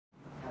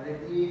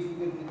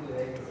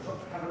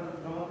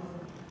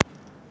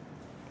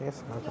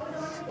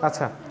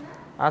আচ্ছা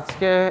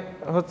আজকে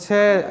হচ্ছে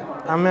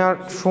আমার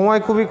সময়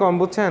খুবই কম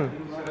বুঝছেন।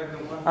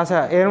 আচ্ছা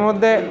এর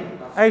মধ্যে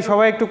এই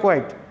সবাই একটু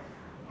কোয়াইট।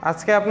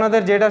 আজকে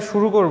আপনাদের যেটা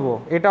শুরু করব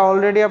এটা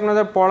অলরেডি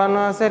আপনাদের পড়ানো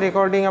আছে,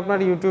 রেকর্ডিং আপনার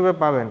ইউটিউবে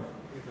পাবেন।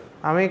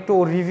 আমি একটু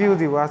রিভিউ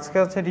দিব। আজকে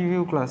হচ্ছে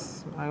রিভিউ ক্লাস,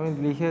 আমি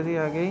লিখে দিই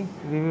আগেই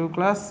রিভিউ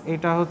ক্লাস।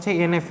 এটা হচ্ছে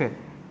NFA।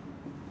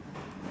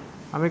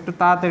 আমি একটু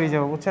তাড়াতাড়ি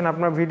যাবো বুঝছেন,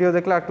 আপনার ভিডিও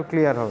দেখলে একটু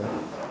ক্লিয়ার হবে।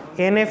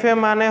 NFA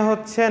মানে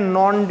হচ্ছে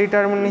নন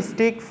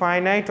ডিটারমিনিস্টিক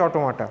ফাইনাইট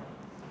অটোমাটা।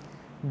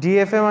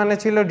 DFA মানে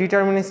ছিল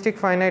ডিটারমিনিস্টিক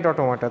ফাইনাইট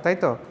অটোমাটা, তাই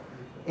তো?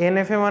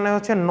 NFA মানে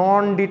হচ্ছে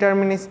নন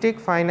ডিটারমিনিস্টিক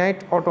ফাইনাইট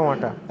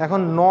অটোমাটা। এখন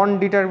নন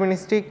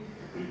ডিটারমিনিস্টিক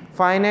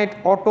ফাইনাইট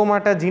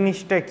অটোমাটা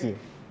জিনিসটা কি?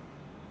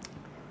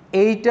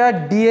 এইটা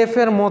DF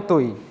এর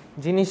মতোই,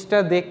 জিনিসটা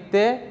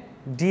দেখতে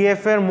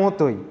DF এর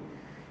মতোই,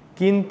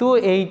 কিন্তু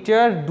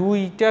এইটার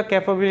দুইটা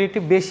ক্যাপাবিলিটি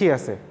বেশি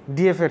আছে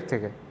DF এর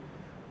থেকে।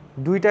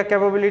 দুইটা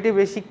ক্যাপাবিলিটি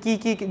বেশি। কি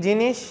কি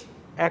জিনিস?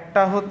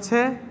 একটা হচ্ছে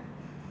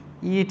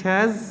it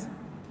has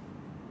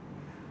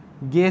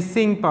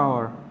guessing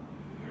power.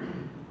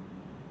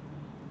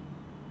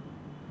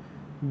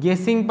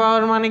 Guessing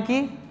পাওয়ার মানে কি?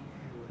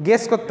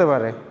 গেস করতে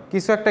পারে,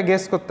 কিছু একটা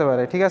গেস করতে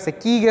পারে, ঠিক আছে?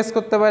 কি গেস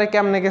করতে পারে,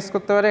 কেমনে গেস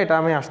করতে পারে, এটা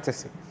আমি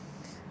আসতেছি।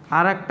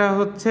 আর একটা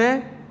হচ্ছে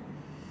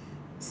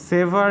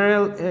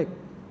সেভারেল,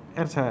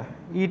 আচ্ছা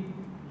it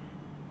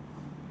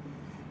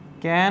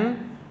can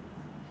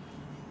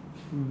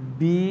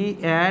be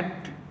at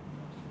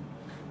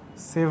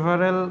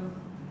several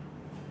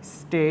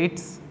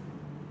states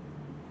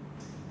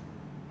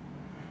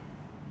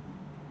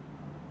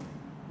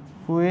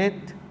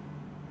with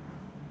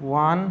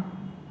one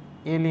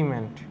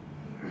element.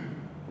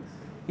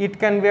 It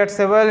can be at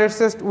several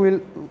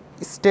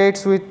states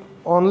with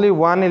only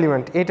one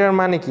element. এটার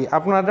মানে কি?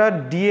 আপনারা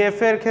DF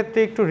এর ক্ষেত্রে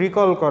একটু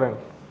রিকল করেন।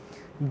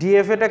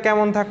 DF এটা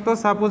কেমন থাকতো?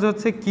 সাপোজ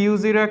হচ্ছে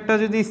Q0 একটা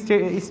যদি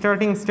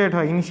স্টার্টিং স্টেট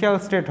হয়, ইনিশিয়াল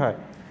স্টেট হয়,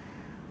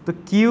 তো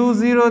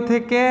Q0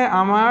 থেকে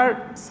আমার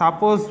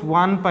সাপোজ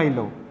 1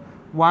 পাইলো,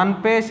 1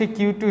 পেয়ে সে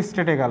Q2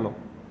 স্টেটে গেল।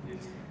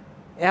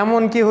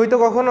 এমন কি হইতো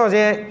কখনো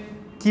যে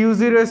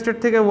Q0 স্টেট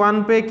থেকে 1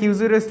 পেয়ে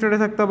Q0 স্টেটে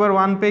থাকতো, আবার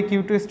 1 পেয়ে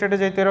Q2 স্টেটে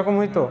যাইতো, এরকম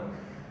হইতো?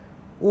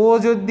 ও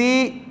যদি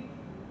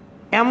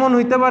এমন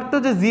হইতে পারতো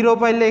যে 0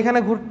 পাইলে এখানে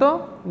ঘুরতো,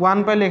 1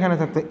 পাইলে এখানে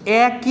থাকতো,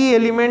 একই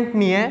এলিমেন্ট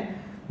নিয়ে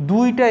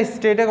দুইটা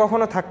স্টেটে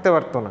কখনো থাকতে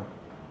পারতো না,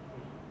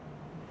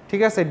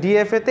 ঠিক আছে?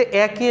 DFA তে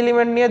একই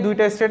এলিমেন্ট নিয়ে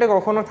দুইটা স্টেটে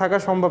কখনো থাকা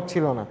সম্ভব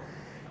ছিল না।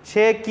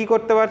 সে কি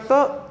করতে পারতো?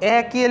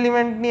 একই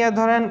এলিমেন্ট নিয়ে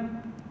ধরেন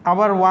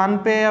আবার 1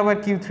 পেয়ে আবার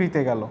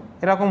Q3-তে গেল,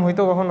 এরকম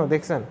হইতো কখনো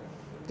দেখছেন?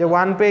 যে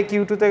 1 পেয়ে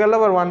Q2-তে গেল,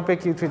 আবার 1 পেয়ে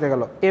Q3-তে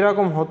গেল,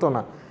 এরকম হতো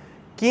না।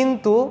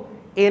 কিন্তু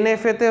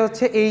NFA-তে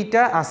হচ্ছে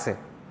এইটা আছে।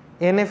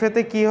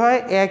 NFA-তে কি হয়?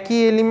 একই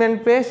এলিমেন্ট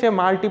পেয়ে সে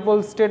মাল্টিপল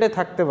স্টেটে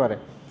থাকতে পারে।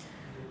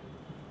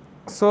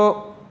 সো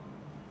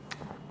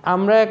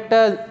আমরা একটা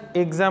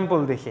এক্সাম্পল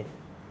দেখি।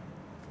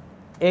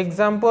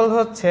 এক্সাম্পল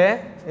হচ্ছে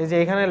এই যে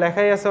এখানে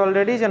লেখাই আছে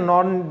অলরেডি, যে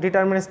নন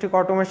deterministic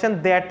automation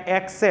that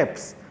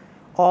accepts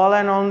all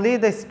and only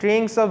the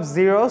strings of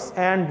zeros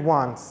and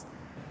ones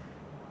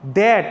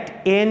that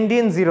end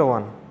in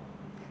 01.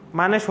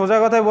 মানে সোজা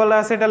কথায় বলা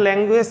আছে এটা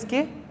ল্যাঙ্গুয়েজ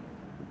কি?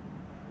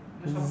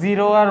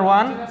 0 আর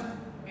 1।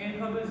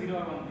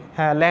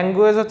 হ্যাঁ,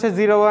 ল্যাঙ্গুয়েজ হচ্ছে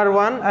 0 আর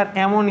 1, আর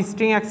এমন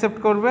স্ট্রিং অ্যাকসেপ্ট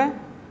করবে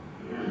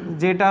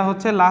যেটা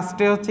হচ্ছে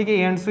লাস্টে হচ্ছে কি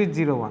এন্ডস উইথ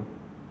 01,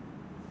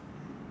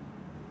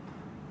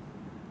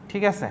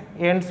 ঠিক আছে?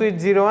 এন্ডস উইথ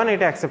 01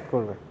 এটা অ্যাকসেপ্ট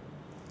করবে।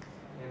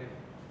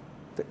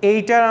 তো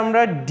এইটার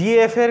আমরা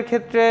DF এর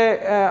ক্ষেত্রে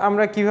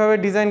আমরা কিভাবে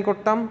ডিজাইন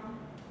করতাম?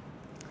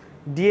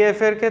 DF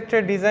এর ক্ষেত্রে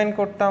ডিজাইন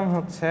করতাম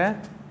হচ্ছে,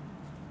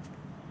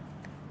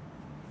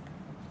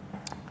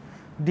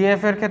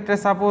 DF এর ক্ষেত্রে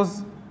সাপোজ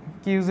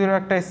Q0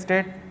 একটা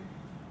স্টেট,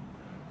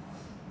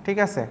 ঠিক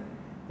আছে?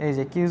 এই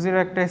যে Q0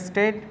 একটা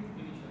স্টেট,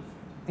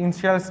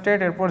 ইনিশিয়াল স্টেট,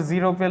 এরপর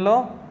 0 পেল,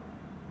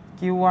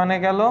 Q1-এ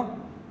গেল,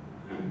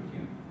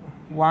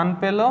 1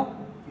 পেল,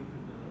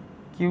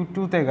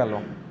 Q2-তে গেল,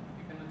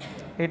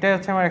 এটাই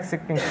হচ্ছে আমার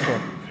অ্যাকসেপ্টিং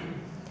স্টেট।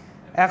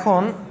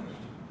 এখন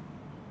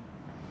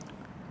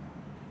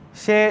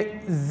সে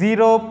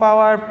 0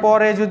 পাওয়ার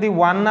পরে যদি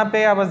 1 না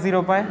পেয়ে আবার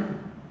 0 পায়,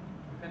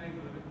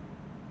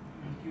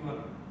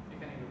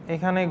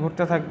 এখানেই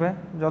ঘুরতে থাকবে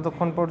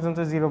যতক্ষণ পর্যন্ত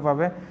 0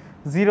 পাবে।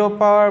 0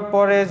 পাওয়ার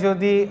পরে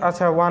যদি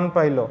আচ্ছা 1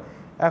 পাইলো,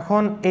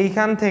 এখন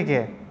এইখান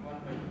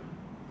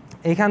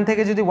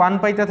থেকে যদি 1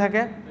 পাইতে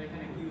থাকে,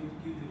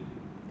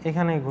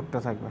 এখানেই ঘুরতে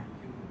থাকবে,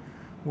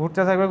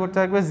 ঘুরতে থাকবে, ঘুরতে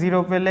থাকবে। 0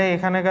 পেলে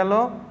এখানে গেল,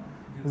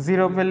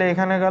 0 পেলে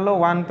এখানে গেল,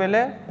 1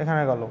 পেলে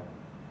এখানে গেল,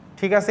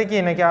 ঠিক আছে কি?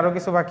 নাকি আরো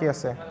কিছু বাকি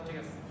আছে?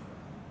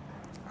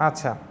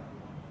 আচ্ছা,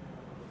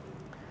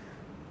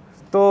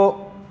 তো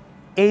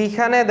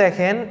এইখানে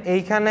দেখেন,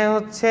 এইখানে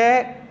হচ্ছে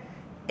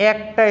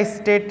একটা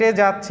স্টেটে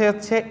যাচ্ছে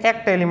হচ্ছে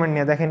একটা এলিমেন্ট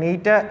নিয়ে। দেখেন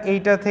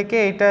এইটা থেকে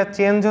এইটা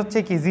চেঞ্জ হচ্ছে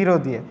কি 0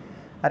 দিয়ে,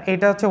 আর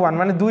এটা হচ্ছে 1,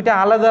 মানে দুইটা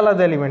আলাদা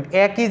আলাদা এলিমেন্ট,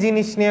 একই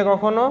জিনিস নিয়ে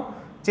কখনো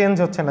চেঞ্জ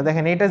হচ্ছে না।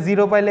 দেখেন এটা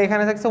 0 পাইলে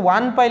এখানে থাকছে,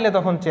 1 পাইলে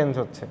তখন চেঞ্জ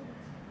হচ্ছে।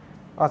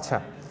 আচ্ছা,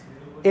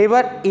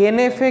 এবার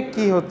NFA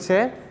কি হচ্ছে?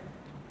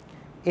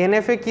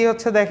 NFA কি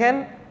হচ্ছে দেখেন,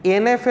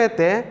 NFA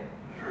তে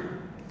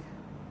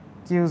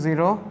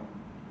Q0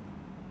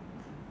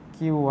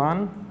 Q1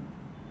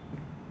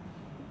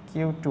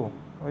 Q2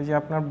 ওই যে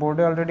আপনার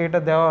বোর্ডে অলরেডি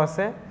এটা দেওয়া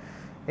আছে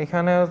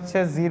এখানে হচ্ছে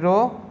 0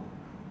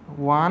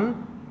 1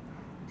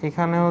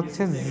 এখানে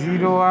হচ্ছে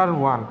 0 আর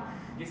 1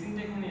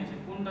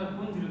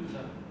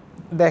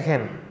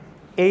 দেখেন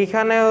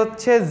এইখানে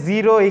হচ্ছে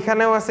 0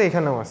 এখানেও আছে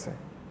এখানেও আছে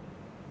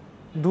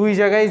দুই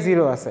জায়গায়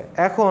 0 আছে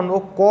এখন ও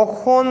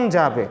কখন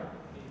যাবে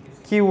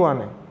Q1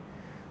 এ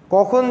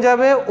কখন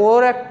যাবে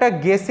ওর একটা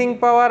গেসিং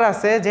পাওয়ার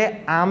আছে যে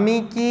আমি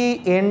কি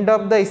এন্ড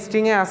অফ দ্য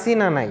স্ট্রিং এ আসি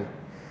না নাই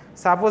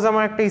সাপোজ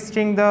আমার একটা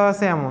স্ট্রিং দেওয়া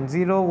আছে এমন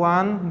 0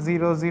 1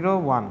 0 0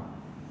 1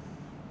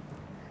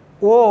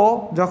 ও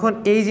যখন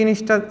এই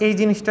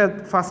জিনিসটা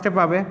ফার্স্টে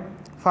পাবে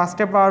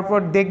ফার্স্টে পাওয়ার পর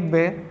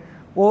দেখবে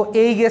ও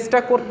এই গেসটা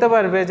করতে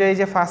পারবে যে এই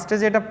যে ফার্স্টে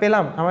যেটা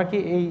পেলাম আমার কি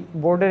এই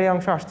বোর্ডের এই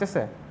অংশ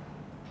আসতেছে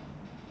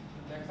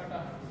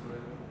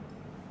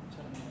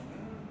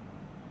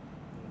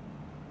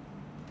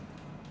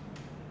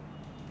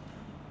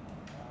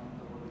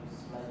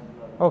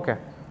ওকে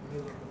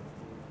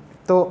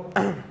তো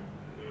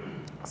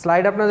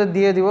স্লাইড আপনাদের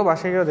দিয়ে দিব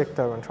বাসায় গিয়েও দেখতে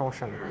পারবেন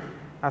সমস্যা নেই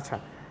আচ্ছা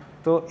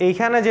তো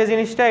এইখানে যে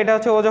জিনিসটা এটা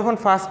হচ্ছে ও যখন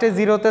ফার্স্টে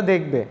 0-তে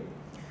দেখবে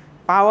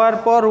পাওয়ার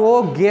পর ও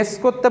গেস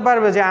করতে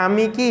পারবে যে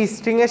আমি কি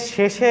স্ট্রিংয়ের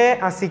শেষে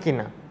আসি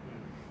কিনা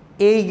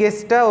এই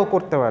গেসটা ও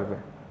করতে পারবে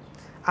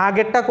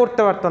আগেরটা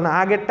করতে পারতো না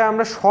আগেরটা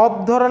আমরা সব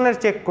ধরনের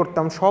চেক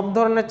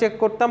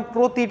করতাম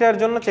প্রতিটার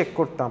জন্য চেক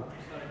করতাম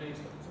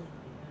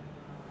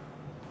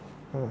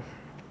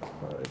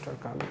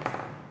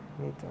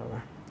নিতে হবে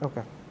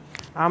ওকে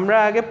আমরা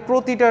আগে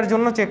প্রতিটার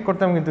জন্য চেক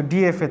করতাম কিন্তু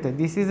ডিএফএতে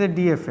দিস ইজ এ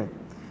ডিএফএ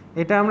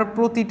এটা আমরা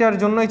প্রতিটার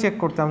জন্যই চেক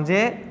করতাম যে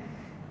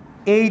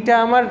এইটা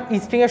আমার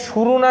স্ট্রিংয়ের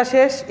শুরু না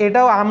শেষ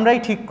এটাও আমরাই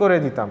ঠিক করে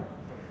দিতাম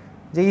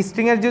যে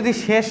স্ট্রিংয়ের যদি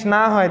শেষ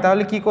না হয়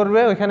তাহলে কি করবে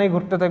ওইখানেই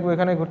ঘুরতে থাকবে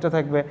ওইখানেই ঘুরতে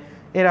থাকবে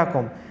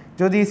এরকম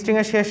যদি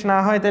স্ট্রিংয়ের শেষ না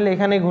হয় তাহলে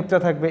এখানেই ঘুরতে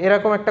থাকবে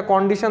এরকম একটা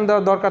কন্ডিশন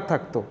দেওয়ার দরকার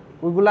থাকতো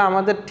ওইগুলো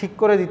আমাদের ঠিক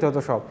করে দিতে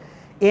হতো সব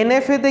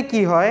এনএফএতে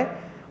কি হয়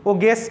ও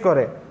গেস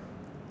করে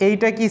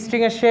এইটা কি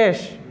স্ট্রিংয়ের শেষ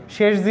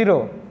 0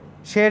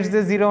 শেষ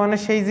যে 0 মানে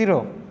সেই 0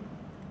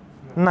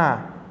 না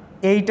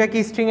এইটা কি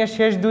স্ট্রিংয়ের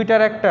শেষ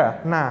দুইটার একটা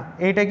না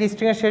এইটা কি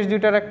স্ট্রিংয়ের শেষ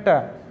দুইটার একটা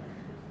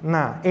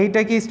না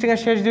এইটা কি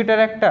স্ট্রিংয়ের শেষ দুইটার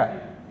একটা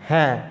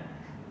হ্যাঁ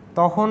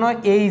তখনও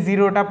এই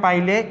 0টা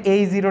পাইলে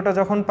এই 0টা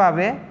যখন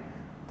পাবে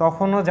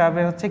তখনও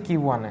যাবে হচ্ছে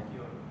Q1 এ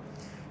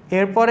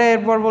এরপর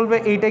বলবে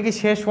এইটা কি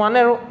শেষ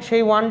 1-এর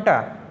সেই 1টা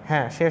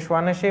হ্যাঁ শেষ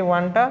 1-এর সেই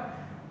 1টা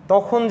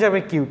তখন যাবে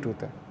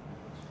Q2-তে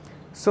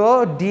সো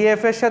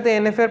ডিএফ এর সাথে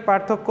এনএফ এর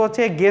পার্থক্য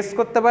হচ্ছে গেস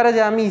করতে পারে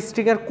যে আমি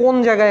স্ট্রিংয়ের কোন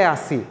জায়গায়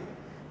আসি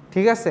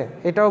ঠিক আছে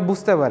এটাও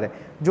বুঝতে পারে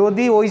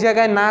যদি ওই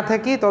জায়গায় না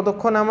থাকি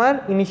ততক্ষণ আমার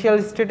ইনিশিয়াল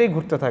স্টেটেই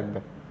ঘুরতে থাকবে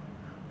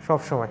সব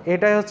সময়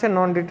এটাই হচ্ছে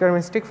নন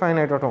ডিটারমিনিস্টিক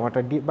ফাইনাইট অটোমাটা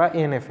বা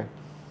এনএফএ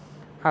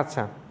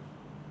আচ্ছা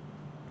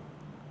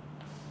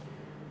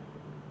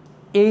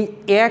এই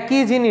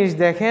একই জিনিস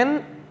দেখেন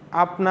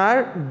আপনার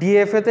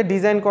ডিএফএতে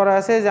ডিজাইন করা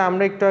আছে যে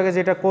আমরা একটু আগে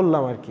যেটা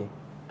করলাম আর কি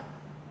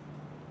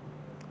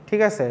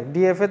ঠিক আছে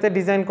ডিএফএতে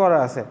ডিজাইন করা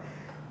আছে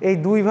এই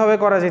দুইভাবে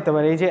করা যেতে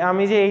পারে এই যে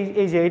আমি যে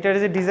এইটারে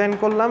যে ডিজাইন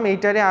করলাম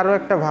এইটারে আরও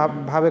একটা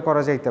ভাবে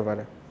করা যেতে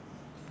পারে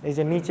এই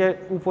যে নিচে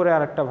উপরে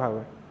আর একটা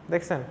ভাবে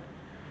দেখছেন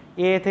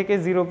এ থেকে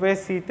 0 পেয়ে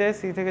সিতে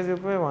সি থেকে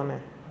 0 পেয়ে 1-এ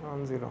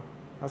 1 0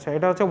 আচ্ছা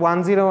এটা হচ্ছে 1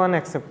 0 1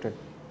 অ্যাকসেপ্টেড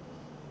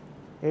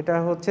এটা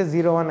হচ্ছে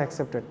 0 1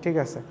 অ্যাকসেপ্টেড ঠিক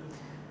আছে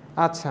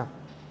আচ্ছা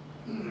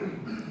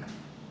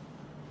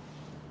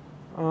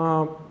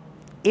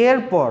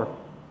এরপর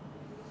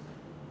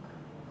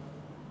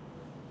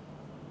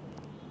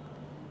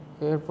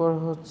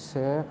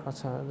হচ্ছে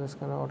আচ্ছা this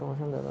kind of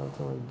automation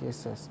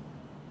guesses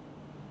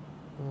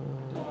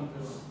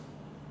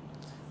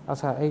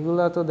আচ্ছা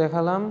এইগুলা তো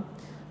দেখালাম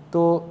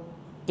তো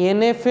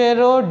এনএফ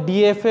এরও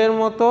ডিএফ এর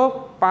মতো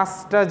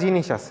 5টা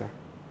জিনিস আছে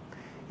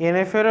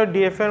এনএফ এরও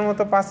ডিএফ এর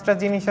মতো 5টা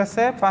জিনিস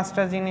আছে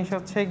 5টা জিনিস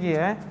হচ্ছে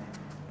গিয়ে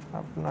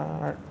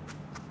আপনার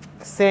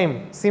সেম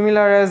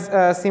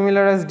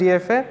সিমিলার অ্যাজ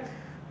ডিএফএ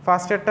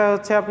ফার্স্টেরটা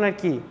হচ্ছে আপনার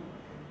কি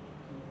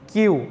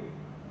কিউ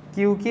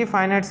কি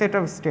ফাইনাইট সেট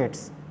অফ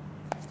স্টেটস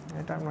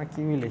এটা আমরা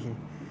কিউই লিখি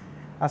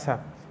আচ্ছা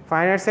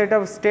ফাইনাইট সেট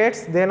অফ স্টেটস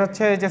দেন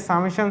হচ্ছে যে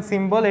সামেশন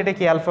সিম্বল এটা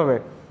কি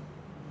অ্যালফাবেট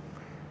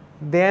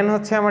দেন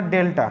হচ্ছে আমার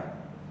ডেল্টা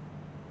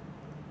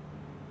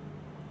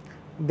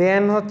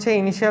দেন হচ্ছে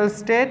ইনিশিয়াল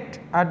স্টেট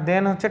আর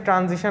দেন হচ্ছে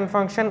ট্রানজিশন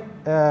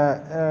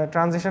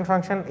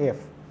ফাংশন এফ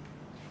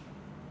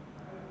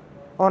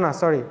ও না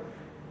সরি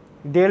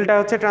ডেল্টা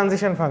হচ্ছে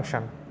ট্রানজিশন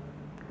ফাংশন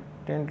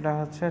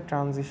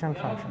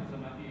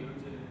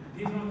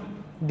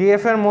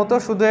ডিএফ এর মতো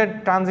শুধু এর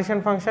ট্রানজিশন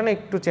ফাংশনে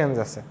একটু চেঞ্জ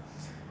আছে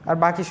আর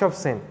বাকি সব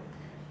সেম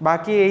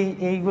বাকি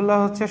এইগুলো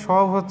হচ্ছে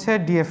সব হচ্ছে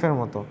ডিএফ এর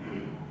মতো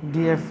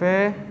ডিএফএ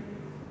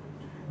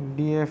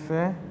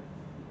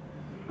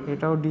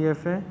এটাও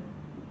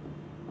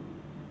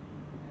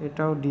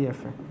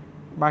ডিএফএ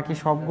বাকি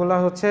সবগুলা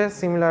হচ্ছে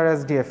সিমিলার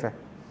অ্যাজ ডিএফএ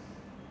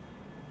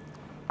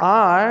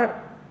আর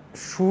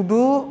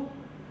শুধু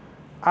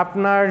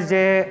আপনার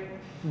যে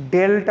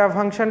ডেল্টা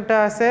ফাংশনটা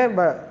আছে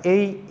বা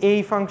এই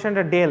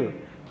ফাংশনটা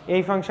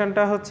এই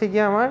ফাংশনটা হচ্ছে কি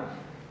আমার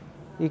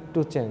একটু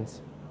চেঞ্জ,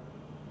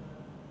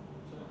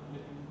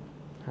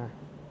 হ্যাঁ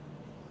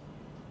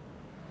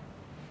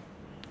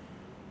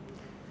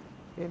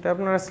এটা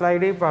আপনারা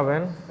স্লাইডেই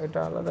পাবেন, এটা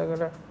আলাদা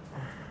করে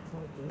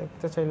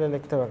লিখতে চাইলে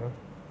লিখতে পারেন।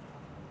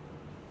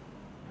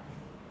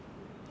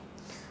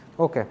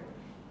 ওকে,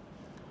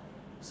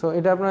 সো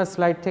এটা আপনার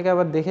স্লাইড থেকে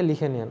আবার দেখে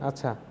লিখে নিন।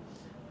 আচ্ছা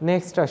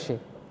নেক্সট আসি,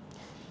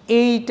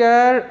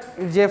 এইটার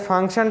যে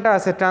ফাংশনটা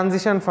আছে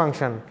ট্রানজিশন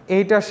ফাংশন,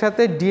 এইটার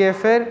সাথে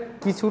ডিএফ এর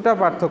কিছুটা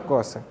পার্থক্য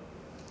আছে,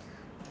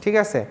 ঠিক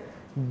আছে?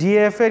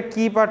 ডিএফ এর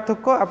কি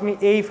পার্থক্য আপনি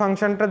এই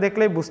ফাংশনটা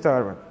দেখলেই বুঝতে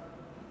পারবেন।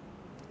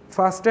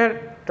 ফার্স্টের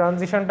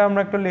ট্রানজিশনটা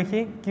আমরা একটু লিখি,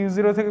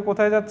 Q0 থেকে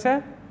কোথায় যাচ্ছে?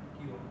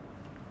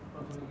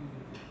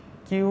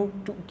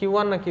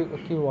 Q1 না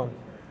Q1,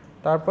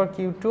 তারপর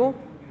Q2,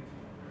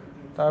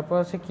 তারপর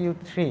হচ্ছে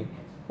Q3।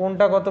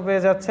 কোনটা কত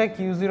পেয়ে যাচ্ছে?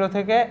 Q0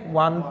 থেকে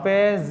 1 পে,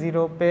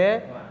 0 পে,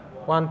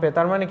 1 পে।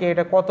 তার মানে কি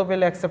এটা কত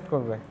পেলে অ্যাকসেপ্ট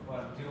করবে?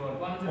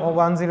 ও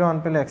 101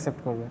 পেলে অ্যাকসেপ্ট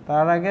করবে।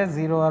 তার আগে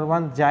 0 আর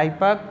 1 যাই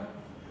পাক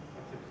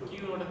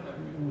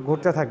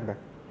ঘুরতে থাকবে।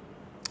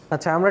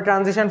 আচ্ছা আমরা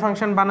ট্রানজিশন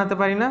ফাংশন বানাতে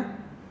পারি না?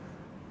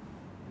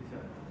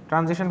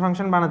 ট্রানজিশন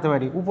ফাংশন বানাতে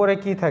পারি। উপরে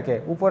কি থাকে?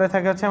 উপরে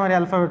থাকে হচ্ছে আমার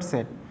অ্যালফাবেট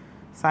সেট,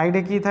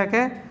 সাইডে কি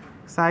থাকে?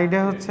 সাইডে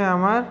হচ্ছে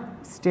আমার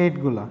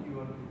স্টেটগুলো।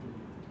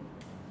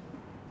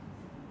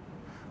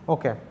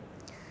 ওকে,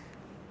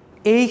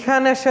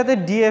 এইখানের সাথে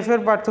ডিএফ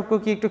এর পার্থক্য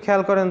কি একটু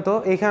খেয়াল করেন তো।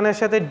 এইখানের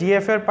সাথে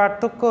ডিএফ এর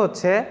পার্থক্য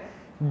হচ্ছে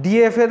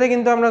ডিএফ এতে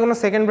কিন্তু আমরা কোনো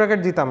সেকেন্ড ব্র্যাকেট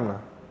দিতাম না,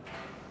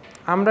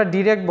 আমরা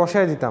ডিরেক্ট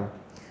বসায় দিতাম।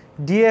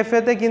 ডিএফ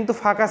এতে কিন্তু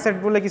ফাঁকা সেট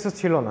বলে কিছু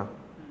ছিল না,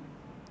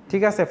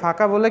 ঠিক আছে?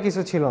 ফাঁকা বলে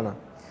কিছু ছিল না।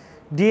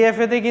 ডিএফ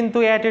এতে কিন্তু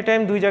অ্যাট এ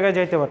টাইম দুই জায়গায়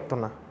যাইতে পারতো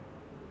না।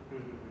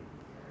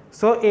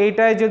 সো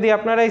এইটাই যদি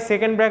আপনারা এই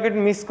সেকেন্ড ব্র্যাকেট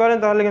মিস করেন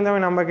তাহলে কিন্তু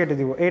আমি নাম্বার কেটে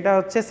দিব। এটা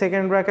হচ্ছে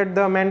সেকেন্ড ব্র্যাকেট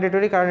দেওয়া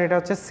ম্যান্ডেটরি, কারণ এটা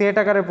হচ্ছে সেট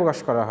আকারে প্রকাশ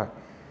করা হয়,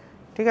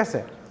 ঠিক আছে?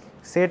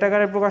 সেট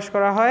আকারে প্রকাশ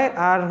করা হয়।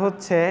 আর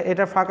হচ্ছে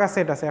এটা ফাঁকা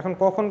সেট আছে। এখন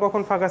কখন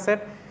কখন ফাঁকা সেট?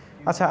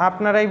 আচ্ছা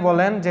আপনারাই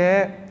বলেন যে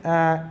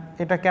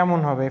এটা কেমন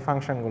হবে এই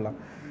ফাংশনগুলো।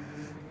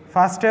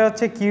 ফার্স্টে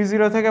হচ্ছে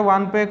Q0 থেকে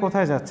 1 পে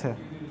কোথায় যাচ্ছে?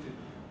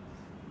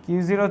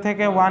 Q0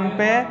 থেকে 1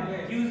 পে,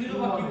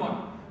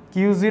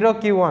 Q0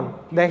 Q1।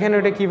 দেখেন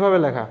এটা কিভাবে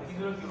লেখা,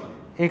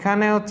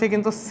 এখানে হচ্ছে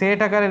কিন্তু সেট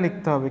আকারে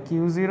লিখতে হবে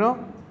Q0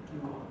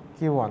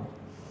 Q1।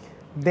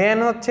 দেন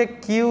হচ্ছে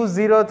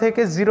Q0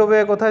 থেকে 0 পে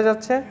কোথায়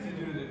যাচ্ছে?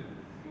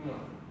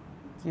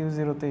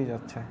 Q0 তেই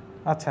যাচ্ছে।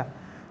 আচ্ছা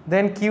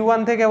দেন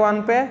Q1 থেকে 1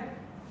 পে,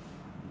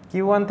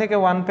 Q1 থেকে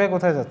 1 পে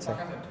কোথায় যাচ্ছে?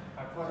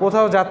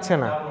 কোথাও যাচ্ছে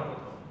না,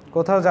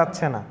 কোথাও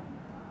যাচ্ছে না।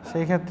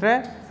 সেই ক্ষেত্রে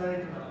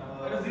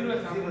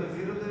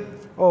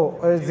ও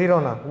 0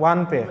 না, 1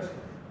 পে,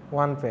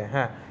 1 পে,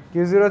 হ্যাঁ।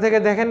 Q0 থেকে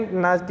দেখেন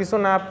না কিছু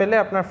না পেলে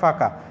আপনার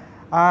ফাঁকা।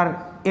 আর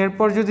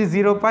এরপর যদি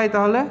 0 পাই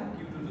তাহলে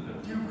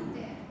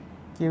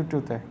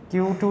Q2-তে,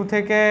 Q2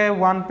 থেকে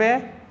 1 পে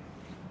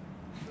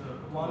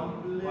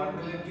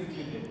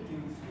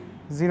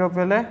 0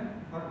 পেলে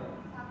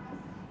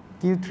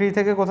Q3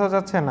 থেকে কোথাও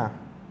যাচ্ছে না।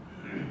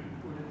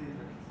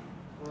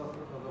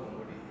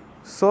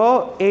 সো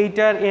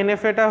এইটার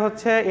NFA-টা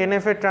হচ্ছে,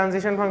 NFA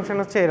ট্রানজিশন ফাংশন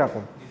হচ্ছে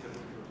এরকম।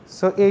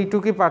 সো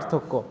এইটুকুই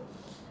পার্থক্য।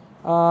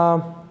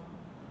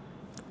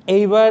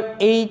 এইবার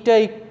এইটা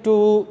একটু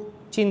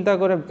চিন্তা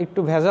করে একটু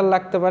ভেজাল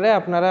লাগতে পারে,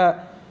 আপনারা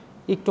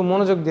একটু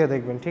মনোযোগ দিয়ে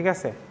দেখবেন, ঠিক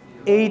আছে?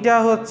 এইটা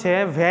হচ্ছে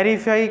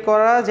ভেরিফাই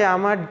করা যে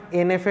আমার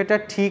NFA-টা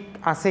ঠিক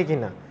আছে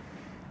কিনা।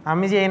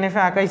 আমি যে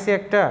NFA আঁকাইছি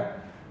একটা,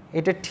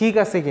 এটা ঠিক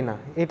আছে কিনা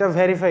এটা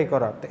ভেরিফাই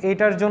করা। তো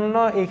এইটার জন্য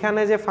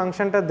এখানে যে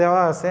ফাংশনটা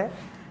দেওয়া আছে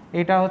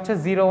এটা হচ্ছে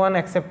 01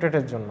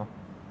 অ্যাকসেপ্টেডের জন্য,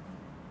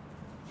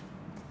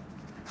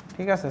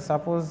 ঠিক আছে?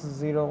 সাপোজ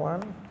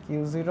 01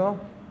 Q0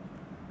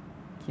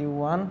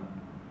 Q1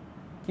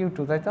 Q2,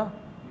 তাই তো?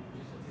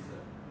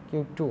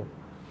 Q2,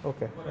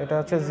 ওকে। এটা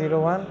হচ্ছে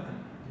 01,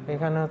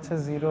 এখানে হচ্ছে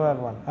 0 আর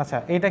 1। আচ্ছা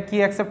এটা কি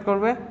অ্যাকসেপ্ট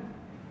করবে?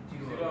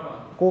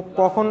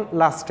 কখন?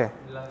 লাস্টে,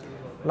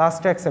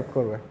 লাস্টে অ্যাকসেপ্ট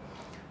করবে।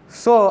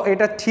 সো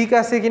এটা ঠিক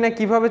আছে কিনা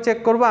কিভাবে চেক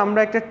করব? আমরা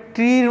একটা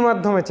ট্রির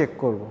মাধ্যমে চেক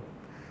করব।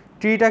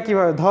 ট্রিটা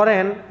কিভাবে?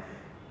 ধরেন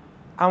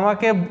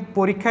আমাকে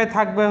পরীক্ষায়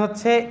থাকবে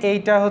হচ্ছে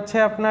এইটা হচ্ছে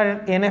আপনার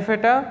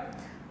NFA-টা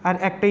আর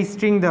একটা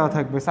স্ট্রিং দেওয়া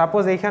থাকবে।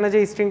 সাপোজ এইখানে যে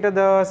স্ট্রিংটা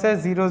দেওয়া আছে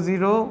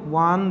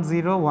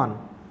 00101,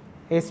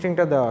 এই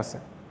স্ট্রিংটা দেওয়া আছে।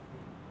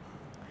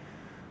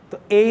 তো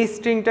এই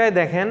স্ট্রিংটায়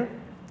দেখেন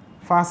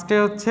ফার্স্টে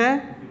হচ্ছে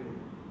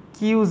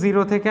Q0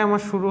 থেকে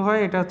আমার শুরু হয়,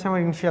 এটা হচ্ছে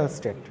আমার ইনিশিয়াল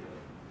স্টেট।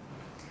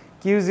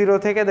 Q0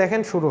 থেকে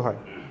দেখেন শুরু হয়।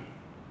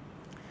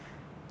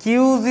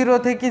 Q0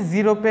 থেকে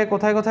 0 পে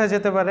কোথায় কোথায়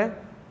যেতে পারে?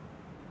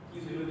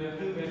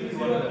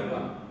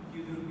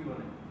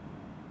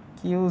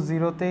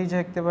 Q0-তেই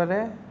যেতে পারে,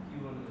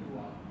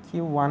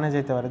 Q1-এ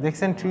যেতে পারে।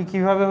 দেখছেন ট্রি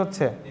কিভাবে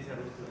হচ্ছে?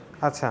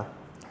 আচ্ছা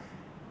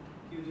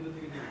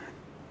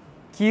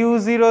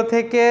Q0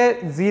 থেকে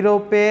 0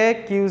 পে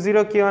Q0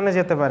 Q1-এ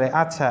যেতে পারে।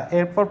 আচ্ছা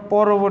এরপর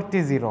পরবর্তী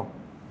 0,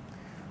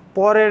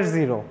 পরের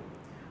 0,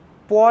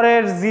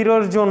 পরের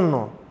 0-র জন্য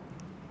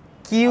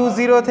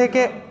Q0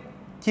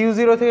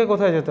 থেকে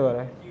কোথায় যেতে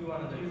পারে?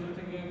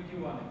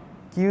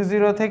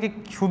 Q0 থেকে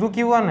শুধু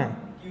Q1-এ?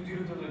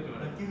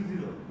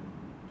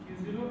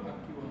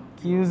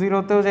 Q0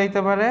 তেও যাইতে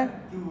পারে,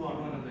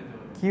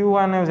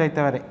 Q1 এও যাইতে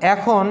পারে।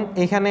 এখন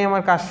এখানে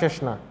আমার কাজ শেষ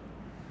না,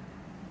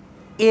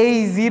 এই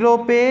 0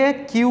 পেয়ে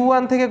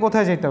Q1 থেকে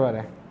কোথায় যেতে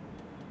পারে?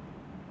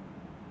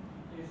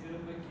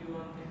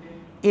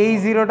 এই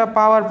 0টা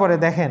পাওয়ার পরে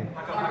দেখেন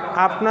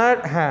আপনার,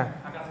 হ্যাঁ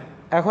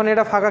এখন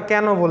এটা ফাঁকা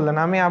কেন বললেন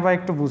আমি আবার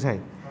একটু বুঝাই।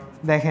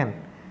 দেখেন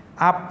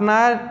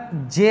আপনার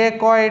যে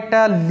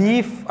কয়টা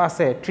লিফ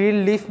আছে, ট্রির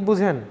লিফ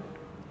বুঝেন,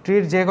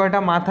 ট্রির যে কয়টা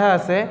মাথা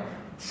আছে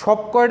সব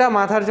কয়টা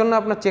মাথার জন্য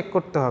আপনার চেক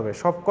করতে হবে,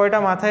 সব কয়টা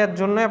মাথার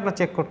জন্য আপনার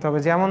চেক করতে হবে।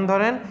 যেমন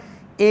ধরেন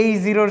এই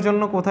 0-র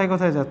জন্য কোথায়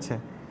কোথায় যাচ্ছে?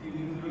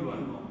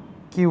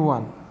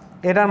 Q1।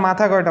 এটার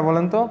মাথা কয়টা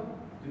বলেন তো?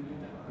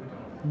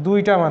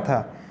 2টা মাথা।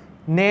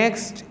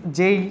 নেক্সট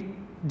যেই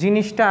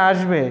জিনিসটা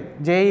আসবে,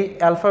 যেই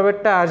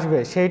অ্যালফাবেটটা আসবে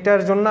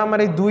সেইটার জন্য আমার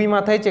এই 2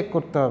 মাথায় চেক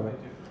করতে হবে।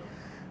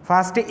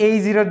 ফার্স্টে এই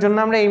 0-র জন্য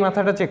আমরা এই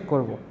মাথাটা চেক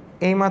করব।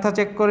 এই মাথা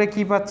চেক করে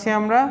কি পাচ্ছি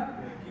আমরা?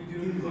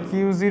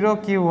 Q0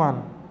 Q1।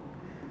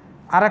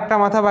 আর একটা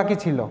মাথা বাকি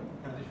ছিল,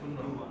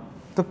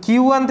 তো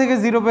Q1 থেকে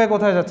 0 পেয়ে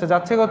কোথায় যাচ্ছে?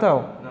 যাচ্ছে কোথাও?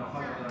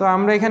 তো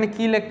আমরা এখানে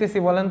কি লিখতেছি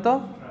বলেন তো?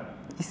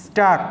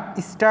 স্টাক।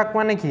 স্টাক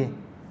মানে কি?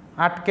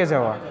 আটকে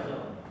যাওয়া,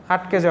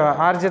 আটকে যাওয়া,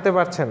 আর যেতে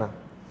পারছে না।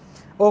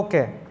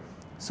 ওকে,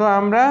 সো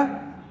আমরা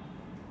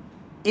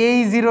এই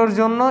 0-র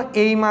জন্য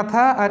এই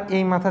মাথা আর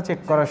এই মাথা চেক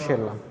করা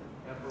শিখলাম।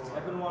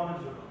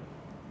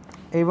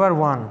 এবার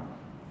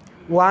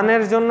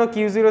 1-এর জন্য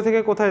Q0 থেকে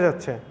কোথায়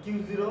যাচ্ছে?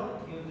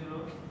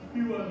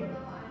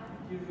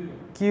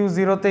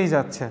 Q0-তেই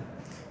যাচ্ছে।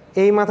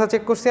 এই মাথা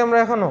চেক করছি আমরা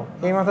এখনো?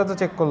 এই মাথা তো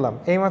চেক করলাম।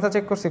 এই মাথা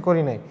চেক করছি?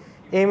 করি নাই।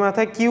 এই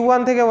মাথায়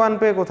Q1 থেকে 1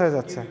 পেয়ে কোথায়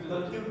যাচ্ছে?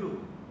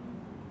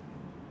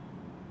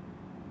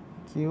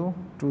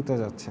 Q2-তে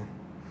যাচ্ছে।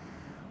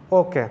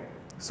 ওকে,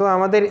 সো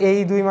আমাদের এই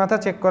 2 মাথা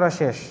চেক করা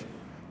শেষ।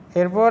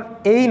 এরপর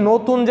এই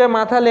নতুন যে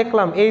মাথা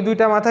লিখলাম এই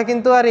 2টা মাথা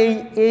কিন্তু আর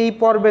এই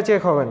পর্বে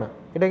চেক হবে না,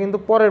 এটা কিন্তু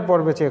পরের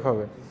পর্বে চেক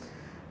হবে।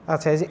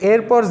 আচ্ছা, এই যে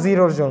এরপর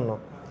 0-র জন্য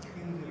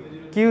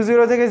Q0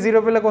 থেকে 0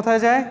 পেলে কোথায়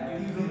যায়?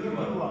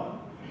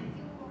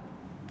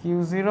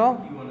 Q0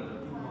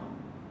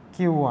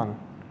 Q1।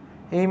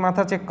 এই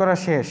মাথা চেক করা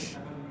শেষ,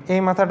 এই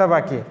মাথাটা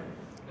বাকি।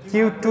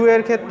 Q2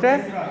 এর ক্ষেত্রে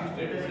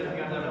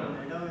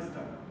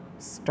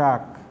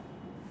স্টাক।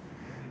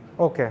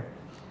 ওকে,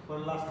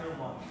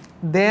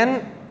 দেন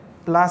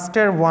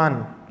লাস্টের 1,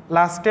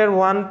 লাস্টের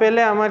 1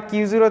 পেলে আমার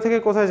Q0 থেকে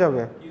কোথায়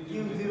যাবে?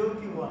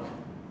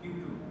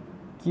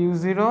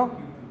 Q0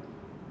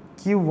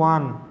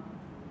 Q1।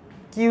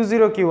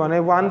 Q0 Q1,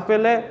 এই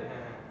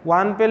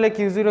 1 পেলে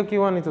Q0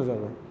 Q1-ই তো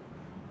যাবে।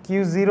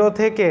 Q0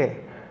 থেকে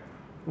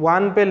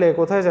 1 পেলে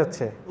কোথায়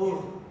যাচ্ছে?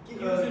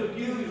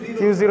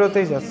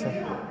 Q0-তেই যাচ্ছে,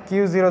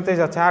 Q0-তেই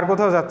যাচ্ছে, আর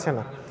কোথাও যাচ্ছে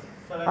না।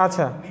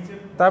 আচ্ছা,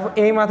 তারপর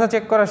এই মাথা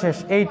চেক করা শেষ।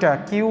 এইটা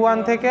Q1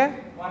 থেকে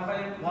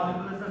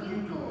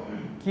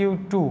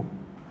Q2।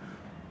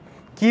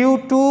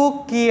 Q2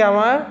 কি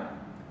আমার?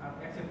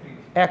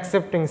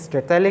 Accepting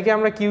state. তাহলে কি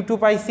আমরা Q2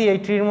 পাইছি এই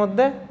ট্রির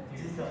মধ্যে?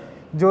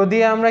 যদি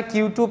আমরা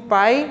Q2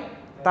 পাই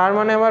তার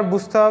মানে আমার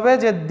বুঝতে হবে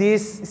যে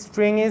দিস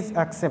স্ট্রিং ইজ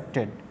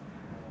অ্যাকসেপ্টেড।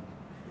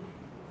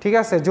 ঠিক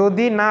আছে,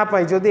 যদি না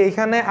পাই, যদি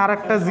এখানে আর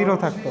একটা 0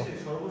 থাকতো,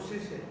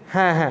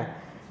 হ্যাঁ হ্যাঁ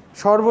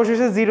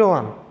সর্বশেষে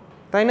 0-1,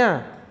 তাই না?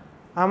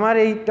 আমার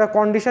এইটা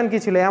কন্ডিশন কি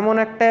ছিল?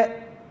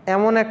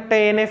 এমন একটা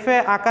NFA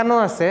আঁকানো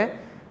আছে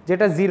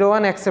যেটা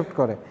 0-1 অ্যাকসেপ্ট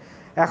করে।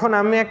 এখন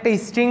আমি একটা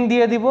স্ট্রিং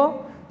দিয়ে দিব,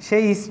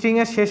 সেই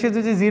স্ট্রিংয়ের শেষে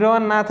যদি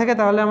 0-1 না থাকে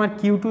তাহলে আমার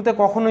Q2-তে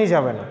কখনোই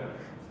যাবে না।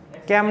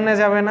 কেমনে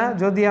যাবে না?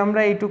 যদি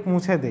আমরা এইটুক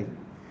মুছে দিই,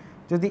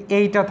 যদি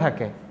এইটা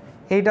থাকে,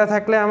 এইটা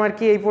থাকলে আমার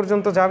কি এই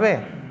পর্যন্ত যাবে?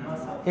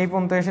 এই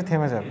পর্যন্ত এসে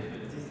থেমে যাবে,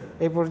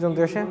 এই পর্যন্ত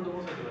এসে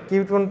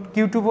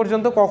Q2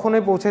 পর্যন্ত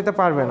কখনোই পৌঁছাতে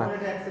পারবে না।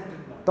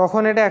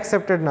 তখন এটা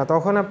অ্যাকসেপ্টেড না,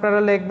 তখন আপনারা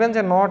লিখবেন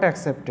যে নট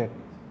অ্যাকসেপ্টেড।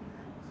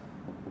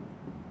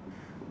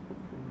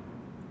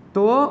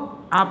 তো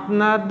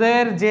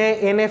আপনাদের যে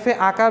NFA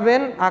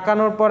আঁকাবেন,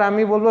 আঁকানোর পর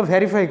আমি বলবো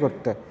ভেরিফাই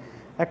করতে,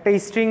 একটা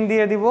স্ট্রিং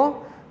দিয়ে দিব,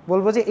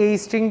 বলবো যে এই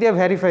স্ট্রিং দিয়ে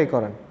ভেরিফাই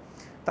করেন।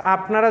 তো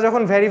আপনারা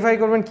যখন ভেরিফাই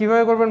করবেন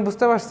কিভাবে করবেন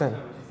বুঝতে পারছেন?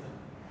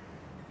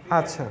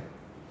 আচ্ছা,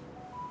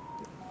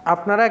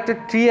 আপনারা একটা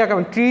ট্রি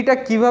আঁকাবেন। ট্রিটা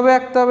কীভাবে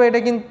আঁকতে হবে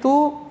এটা কিন্তু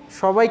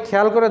সবাই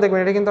খেয়াল করে দেখবেন,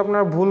 এটা কিন্তু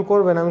আপনারা ভুল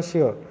করবেন, আমি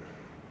শিওর।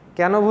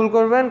 কেন ভুল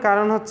করবেন?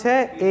 কারণ হচ্ছে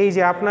এই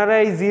যে আপনারা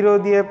এই 0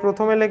 দিয়ে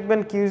প্রথমে লিখবেন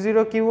Q0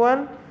 Q1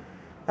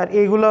 আর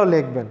এইগুলোও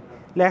লিখবেন,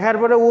 লেখার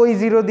পরে ওই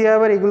 0 দিয়ে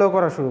আবার এগুলো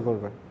করা শুরু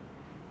করবেন।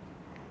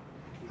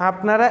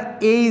 আপনারা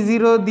এই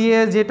 0 দিয়ে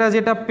যেটা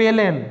যেটা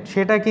পেলেন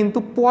সেটা কিন্তু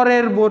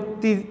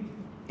পরবর্তী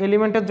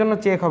এলিমেন্টের জন্য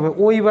চেক হবে,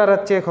 ওইবার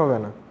আর চেক হবে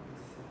না।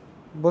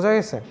 বোঝা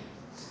গেছে?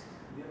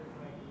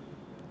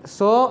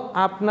 সো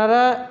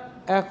আপনারা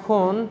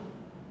এখন,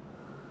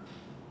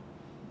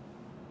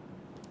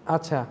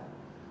 আচ্ছা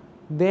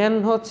দেন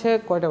হচ্ছে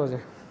কয়টা বাজে?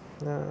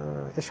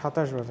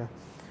 27 বাজে।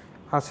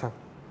 আচ্ছা,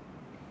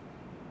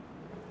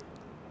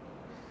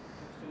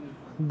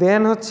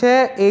 দেন হচ্ছে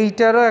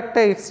এইটারও একটা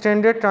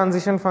এক্সটেন্ডেড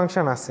ট্রানজিশন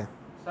ফাংশন আছে।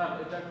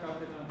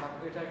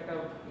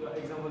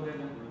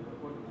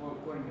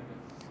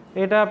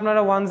 এটা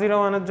আপনারা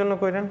 101-এর জন্য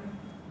করেন।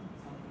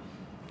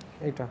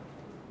 এটা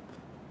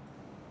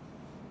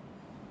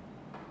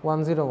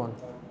 101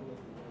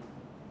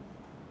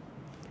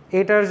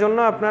 এটার জন্য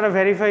আপনারা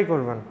ভেরিফাই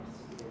করবেন,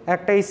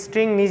 একটা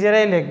স্ট্রিং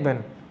নিজেরাই লিখবেন,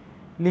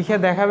 লিখে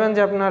দেখাবেন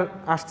যে আপনার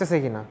আসতেছে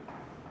কিনা।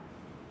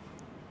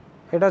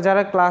 এটা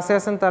যারা ক্লাসে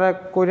আছেন তারা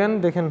করেন,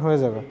 দেখেন হয়ে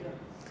যাবে।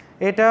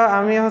 এটা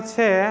আমি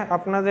হচ্ছে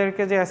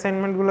আপনাদেরকে যে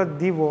অ্যাসাইনমেন্টগুলো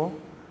দিব,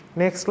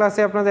 নেক্সট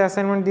ক্লাসে আপনাদের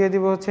অ্যাসাইনমেন্ট দিয়ে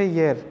দিব হচ্ছে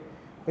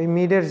ওই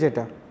মিডের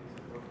যেটা,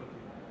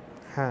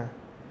 হ্যাঁ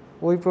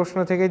ওই প্রশ্ন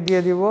থেকে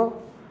দিয়ে দিব।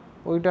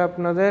 ওইটা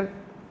আপনাদের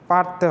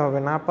পারতে হবে,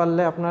 না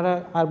পারলে আপনারা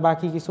আর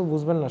বাকি কিছু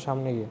বুঝবেন না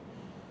সামনে গিয়ে।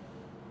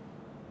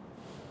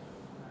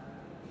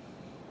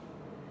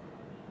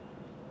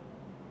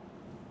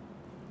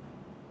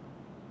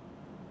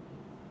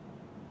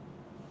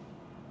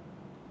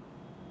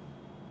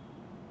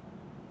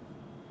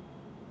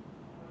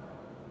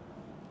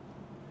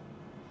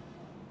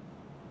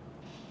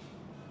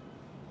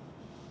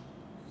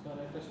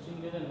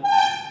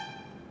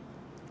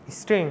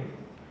 স্ট্রিং,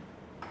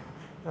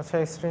 আচ্ছা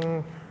স্ট্রিং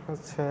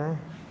হচ্ছে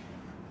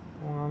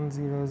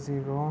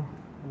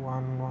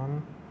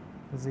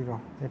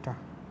 1001110, এটা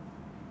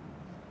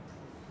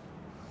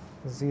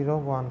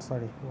 01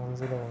 সরি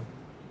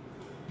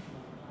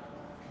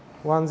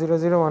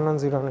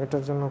 101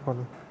 এটার জন্য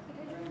করুন।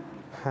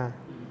 হ্যাঁ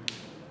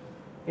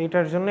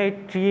এইটার জন্য এই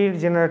ট্রি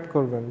জেনারেট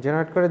করবেন,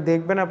 জেনারেট করে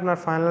দেখবেন আপনার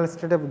ফাইনাল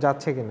স্টেটে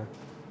যাচ্ছে কিনা।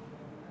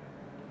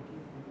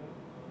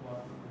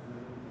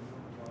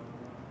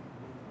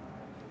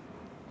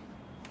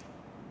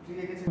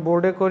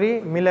 বোর্ডে করি,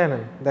 মিলাই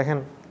নেন, দেখেন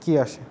কি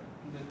আসে,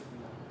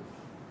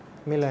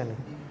 মিলাই নেন।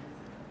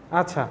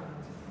 আচ্ছা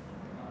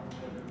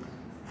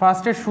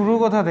ফার্স্টে শুরু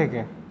কোথা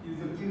থেকে?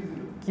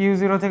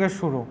 Q0 থেকে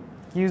শুরু।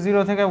 Q0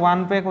 থেকে 1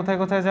 পেয়ে কোথায়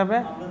কোথায় যাবে?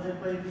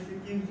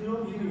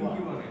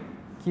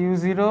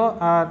 Q0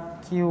 আর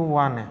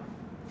Q1 এ।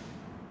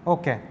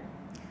 ওকে,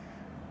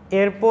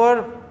 এরপর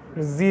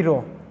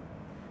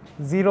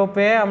 0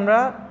 পেয়ে আমরা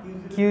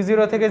Q0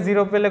 থেকে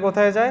 0 পেলে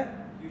কোথায় যায়?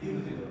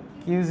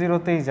 Q0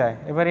 তেই যায়।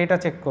 এবার এটা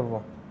চেক করব,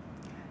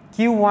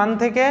 Q1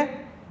 থেকে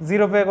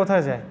 0 পেয়ে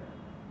কোথায় যায়?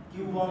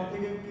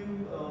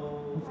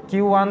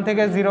 Q1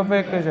 থেকে 0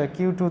 পেয়ে কোথায় যায়?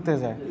 Q2 তে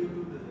যায়,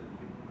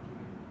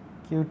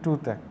 Q2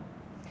 তে।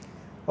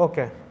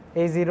 ওকে,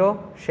 এই 0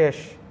 শেষ,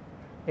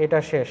 এটা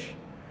শেষ।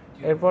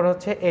 এরপর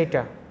হচ্ছে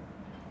এইটা,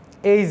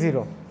 এই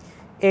 0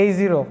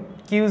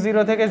 Q0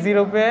 থেকে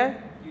 0 পেয়ে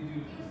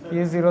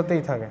Q0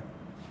 তেই থাকে।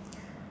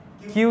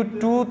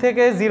 Q2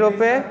 থেকে 0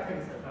 পেয়ে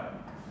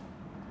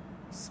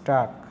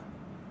স্টাক।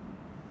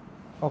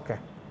 ওকে,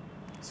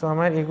 সো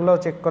আমার এগুলোও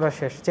চেক করা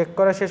শেষ। চেক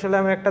করা শেষ হলে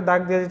আমি একটা দাগ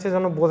দিয়ে দিচ্ছি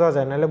যেন বোঝা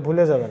যায়, নাহলে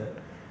ভুলে যাবেন।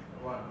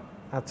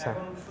 আচ্ছা,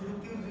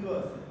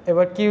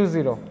 এবার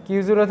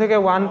Q0 থেকে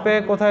 1 পেয়ে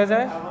কোথায়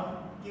যায়?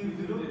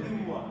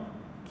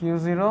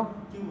 Q0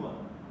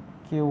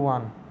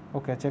 Q1।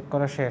 ওকে, চেক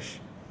করা শেষ।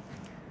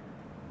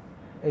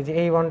 এই যে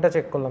এই 1টা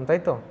চেক করলাম, তাই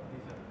তো?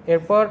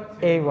 এরপর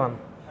এই 1,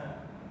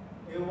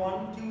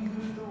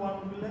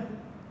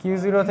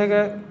 Q0 থেকে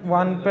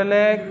 1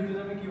 পেলে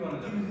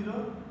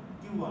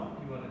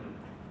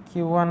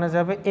Q1 এ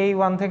যাবে। এই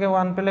 1 থেকে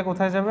 1 পেলে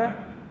কোথায় যাবে?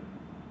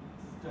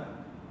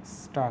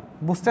 স্টাক।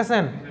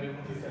 বুঝতেছেন?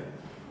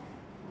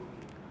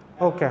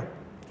 ওকে,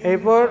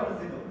 এরপর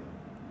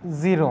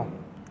 0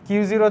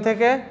 Q0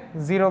 থেকে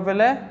 0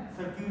 পেলে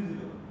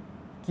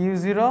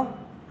Q0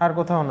 আর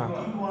কোথাও না,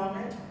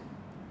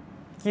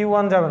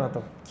 Q1 যাবে না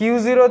তো।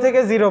 Q0 থেকে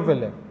 0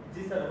 পেলে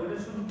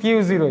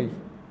Q0ই,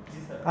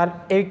 আর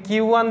এই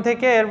Q1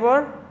 থেকে এরপর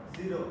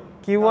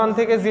Q1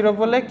 থেকে 0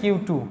 পেলে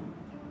Q2।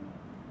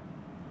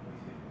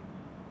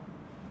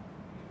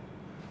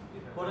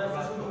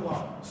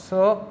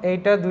 সো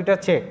এইটা দুইটা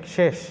চেক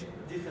শেষ।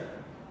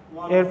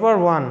 এরপর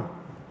 1,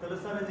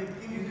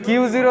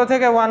 Q0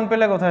 থেকে 1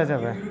 পেলে কোথায়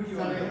যাবে?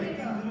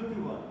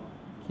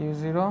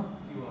 Q0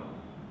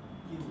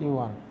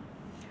 Q1।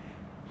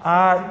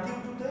 আর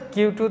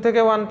Q2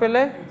 থেকে 1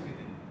 পেলে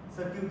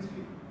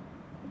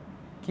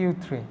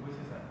Q3।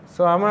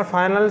 সো আমার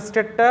ফাইনাল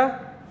স্টেটটা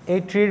এই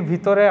ট্রির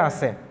ভিতরে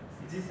আছে।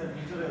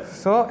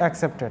 So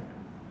accepted.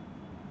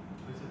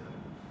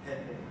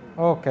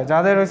 ওকে,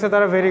 যাদের হয়েছে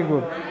তারা ভেরি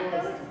গুড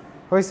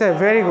হয়েছে,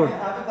 ভেরি গুড।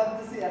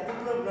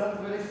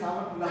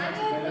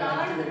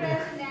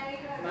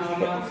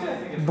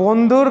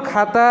 বন্ধুর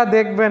খাতা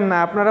দেখবেন না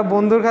আপনারা,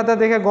 বন্ধুর খাতা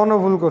দেখে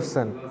গণভুল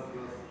করছেন।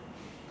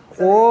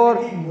 ওর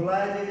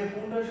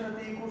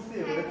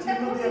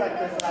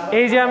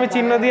এই যে আমি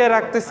চিহ্ন দিয়ে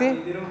রাখতেছি,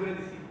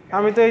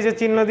 আমি তো এই যে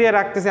চিহ্ন দিয়ে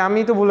রাখতেছি, আমি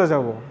তো ভুলে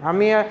যাব।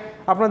 আমি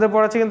আপনাদের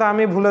পড়াচ্ছি কিন্তু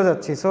আমি ভুলে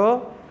যাচ্ছি। সো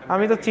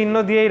আমি তো চিহ্ন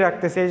দিয়েই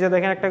রাখতেছি, এই যে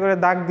দেখেন একটা করে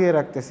দাগ দিয়ে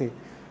রাখতেছি,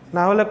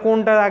 না হলে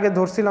কোনটা আগে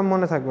ধরছিলাম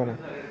মনে থাকবে না।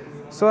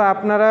 সো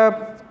আপনারা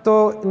তো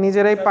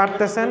নিজেরাই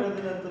পারতেছেন,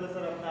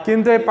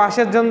 কিন্তু এই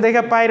পাশের জন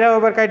দেখে পায়রা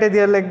ওবার কাইটে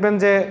দিয়ে লিখবেন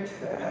যে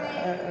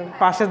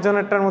পাশের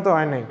জনেরটার মতো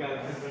হয় নাই।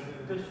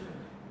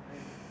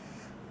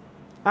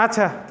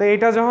 আচ্ছা, তো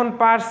এটা যখন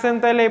পারছেন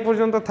তাহলে এই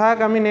পর্যন্ত থাক।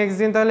 আমি নেক্সট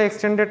দিন তাহলে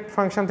এক্সটেন্ডেড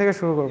ফাংশন থেকে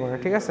শুরু করবো,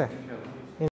 ঠিক আছে?